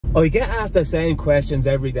I get asked the same questions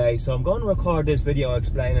every day, so I'm going to record this video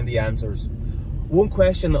explaining the answers. One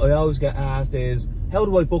question I always get asked is, how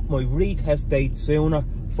do I book my retest date sooner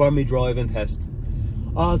for my driving test?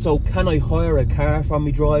 Also, can I hire a car for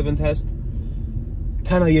my driving test?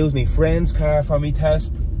 Can I use my friend's car for my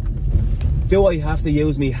test? Do I have to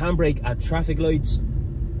use my handbrake at traffic lights?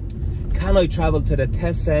 Can I travel to the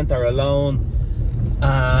test centre alone?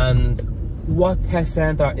 And what test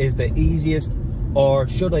centre is the easiest? Or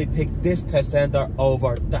should I pick this test centre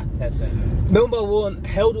over that test centre? Number one,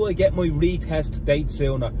 how do I get my retest date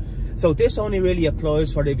sooner? So this only really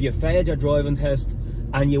applies for if you failed your driving test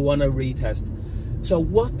and you want to retest. So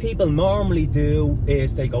what people normally do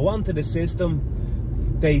is they go onto the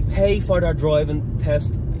system, they pay for their driving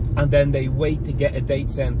test, and then they wait to get a date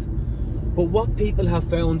sent. But what people have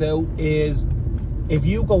found out is if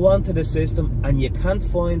you go onto the system and you can't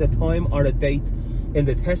find a time or a date in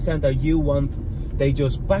the test centre you want, they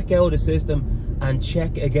just back out of the system and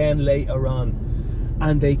check again later on.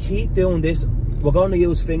 And they keep doing this. We're going to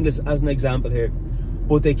use Fingless as an example here.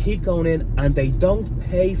 But they keep going in and they don't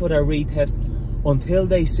pay for their retest until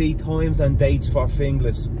they see times and dates for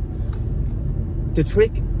Fingless. The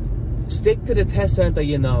trick, stick to the test centre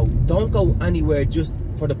you know. Don't go anywhere just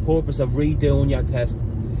for the purpose of redoing your test.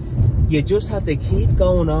 You just have to keep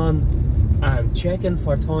going on and checking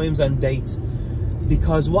for times and dates.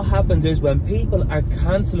 Because what happens is when people are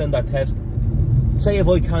cancelling their test, say if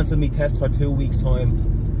I cancel my test for 2 weeks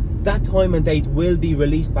time, that time and date will be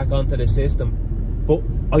released back onto the system. But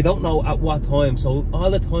I don't know at what time, so all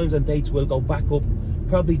the times and dates will go back up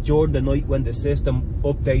probably during the night when the system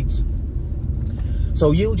updates.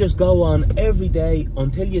 So you just go on every day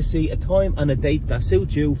until you see a time and a date that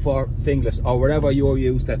suits you for Fingless or wherever you're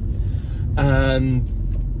used to. And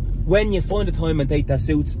when you find a time and date that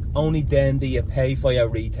suits, only then do you pay for your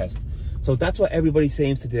retest. So that's what everybody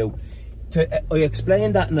seems to do. I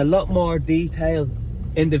explained that in a lot more detail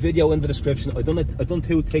in the video in the description. I've done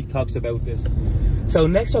 2 TikToks about this. So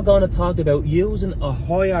next we're going to talk about using a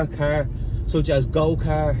hire car such as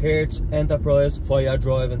Go-Car, Hertz, Enterprise for your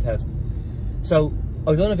driving test. So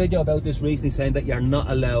I've done a video about this recently saying that you're not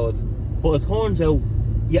allowed, but it turns out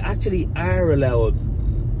you actually are allowed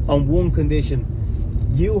on one condition.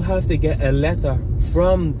 You have to get a letter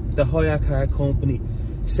from the hire car company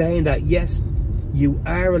saying that yes, you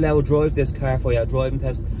are allowed to drive this car for your driving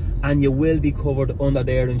test and you will be covered under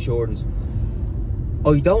their insurance.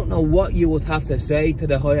 I don't know what you would have to say to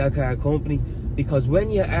the hire car company, because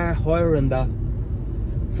when you are hiring that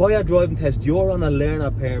for your driving test, you're on a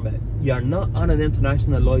learner permit. You're not on an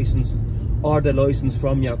international license or the license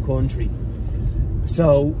from your country.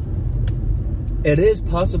 So it is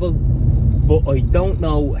possible, but I don't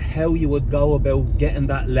know how you would go about getting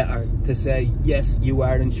that letter to say yes, you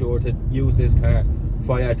are insured to use this car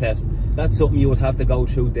for your test. That's something you would have to go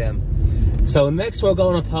through them. So next we're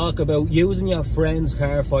going to talk about using your friend's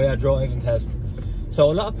car for your driving test.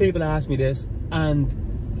 So a lot of people ask me this, and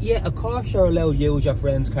yeah, of course you're allowed to use your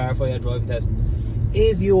friend's car for your driving test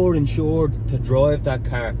if you're insured to drive that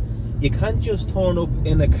car. You can't just turn up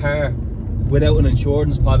in a car without an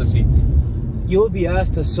insurance policy. You'll be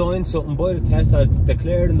asked to sign something by the tester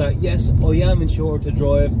declaring that yes, I am insured to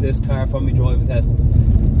drive this car for my driving test.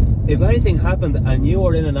 If anything happened and you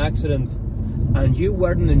were in an accident and you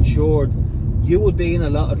weren't insured, you would be in a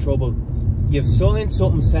lot of trouble. You've signed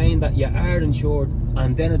something saying that you are insured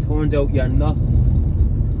and then it turns out you're not.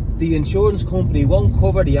 The insurance company won't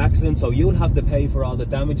cover the accident, so you'll have to pay for all the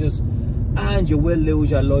damages, and you will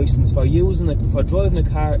lose your license for driving a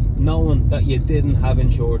car knowing that you didn't have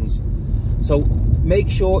insurance. So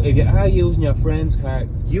make sure if you are using your friend's car,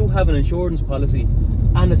 you have an insurance policy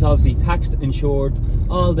and it's obviously taxed, insured,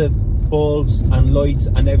 all the bulbs and lights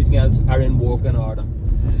and everything else are in working order.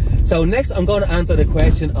 So next I'm going to answer the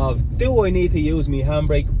question of, do I need to use my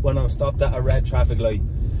handbrake when I'm stopped at a red traffic light?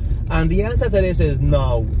 And the answer to this is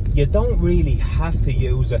no, you don't really have to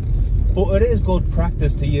use it, but it is good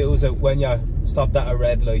practice to use it when you're stopped at a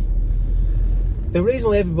red light. The reason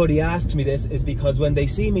why everybody asks me this is because when they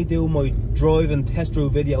see me do my driving test through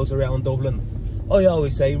videos around Dublin, I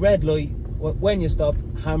always say red light, when you stop,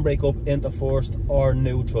 handbrake up into first or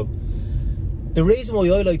neutral. The reason why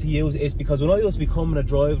I like to use it is because when I was becoming a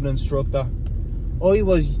driving instructor, I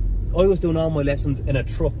was doing all my lessons in a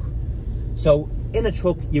truck. So in a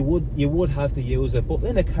truck you would have to use it, but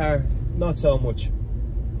in a car not so much.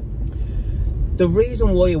 The reason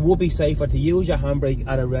why it would be safer to use your handbrake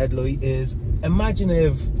at a red light is, imagine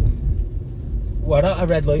if we're at a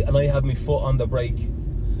red light and I have my foot on the brake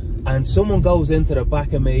and someone goes into the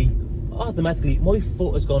back of me, automatically my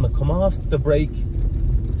foot is going to come off the brake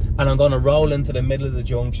and I'm going to roll into the middle of the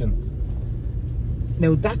junction.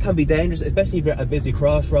 Now that can be dangerous, especially if you're at a busy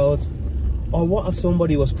crossroads. Or what if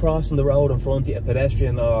somebody was crossing the road in front of you, a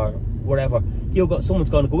pedestrian or whatever? Someone's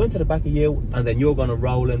going to go into the back of you and then you're going to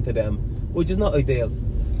roll into them, which is not ideal.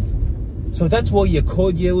 So that's why you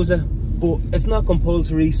could use it, but it's not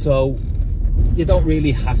compulsory, so you don't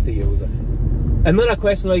really have to use it. Another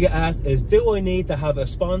question I get asked is, do I need to have a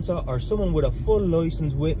sponsor or someone with a full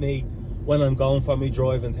license with me when I'm going for my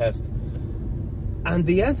driving test? And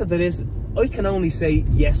the answer to this, I can only say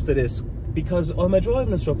yes to this, because I'm a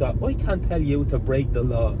driving instructor. I can't tell you to break the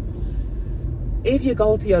law. If you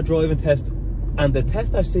go to your driving test and the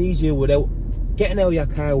tester sees you without getting out of your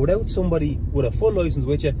car, without somebody with a full license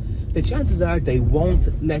with you, the chances are they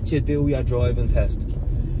won't let you do your driving test.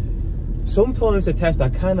 Sometimes the tester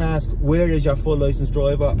can ask, where is your full license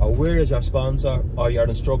driver, or where is your sponsor or your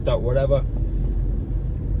instructor, whatever.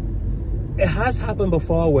 It has happened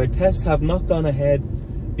before where tests have not gone ahead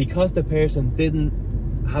because the person didn't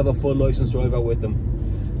have a full license driver with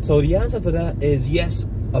them. So the answer to that is yes,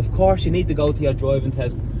 of course you need to go to your driving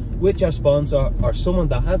test with your sponsor or someone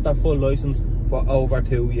that has their full license for over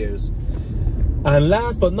 2 years. And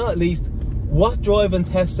last but not least, what driving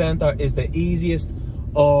test centre is the easiest,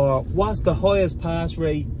 or what's the highest pass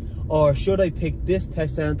rate, or should I pick this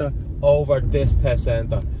test centre over this test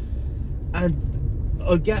centre? And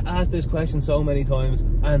I get asked this question so many times,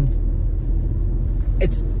 and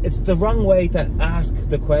it's the wrong way to ask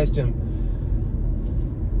the question.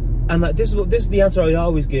 And this is the answer I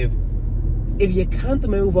always give. If you can't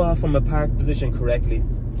move off from a park position correctly,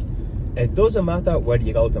 it doesn't matter whether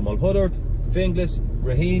you go to Mulhuddard, Finglas,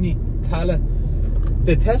 Raheny, Tala,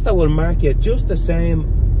 the tester will mark you just the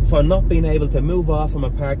same for not being able to move off from a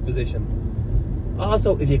park position.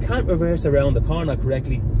 Also, if you can't reverse around the corner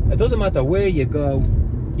correctly, it doesn't matter where you go,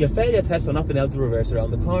 you fail your test for not being able to reverse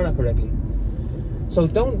around the corner correctly. So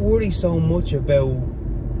don't worry so much about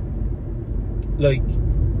like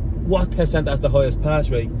what test centre has the highest pass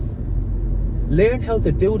rate. Learn how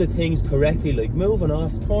to do the things correctly, like moving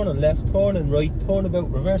off, turning left, turning right, turnabout,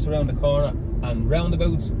 reverse around the corner and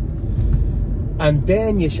roundabouts. And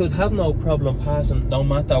then you should have no problem passing no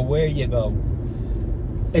matter where you go.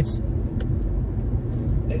 This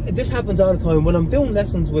happens all the time. When I'm doing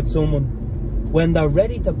lessons with someone, when they're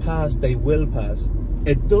ready to pass, they will pass.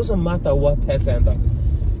 It doesn't matter what test centre.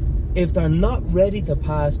 If they're not ready to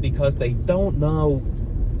pass because they don't know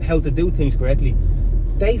how to do things correctly,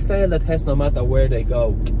 they fail the test no matter where they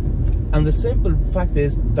go. And the simple fact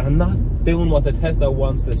is, they're not doing what the tester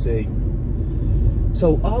wants to see.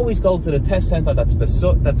 So always go to the test centre that's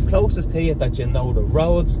closest to you, that you know the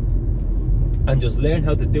roads, and just learn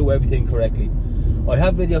how to do everything correctly. I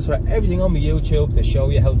have videos for everything on my YouTube to show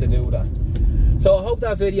you how to do that. So I hope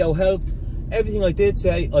that video helped. Everything I did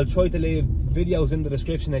say, I'll try to leave videos in the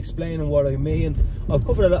description explaining what I mean. I've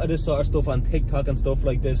covered a lot of this sort of stuff on TikTok and stuff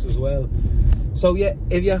like this as well. So yeah,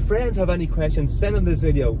 if your friends have any questions, send them this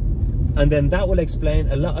video, and then that will explain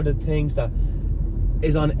a lot of the things that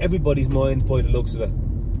is on everybody's mind by the looks of it.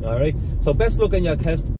 Alright, so best luck on your test.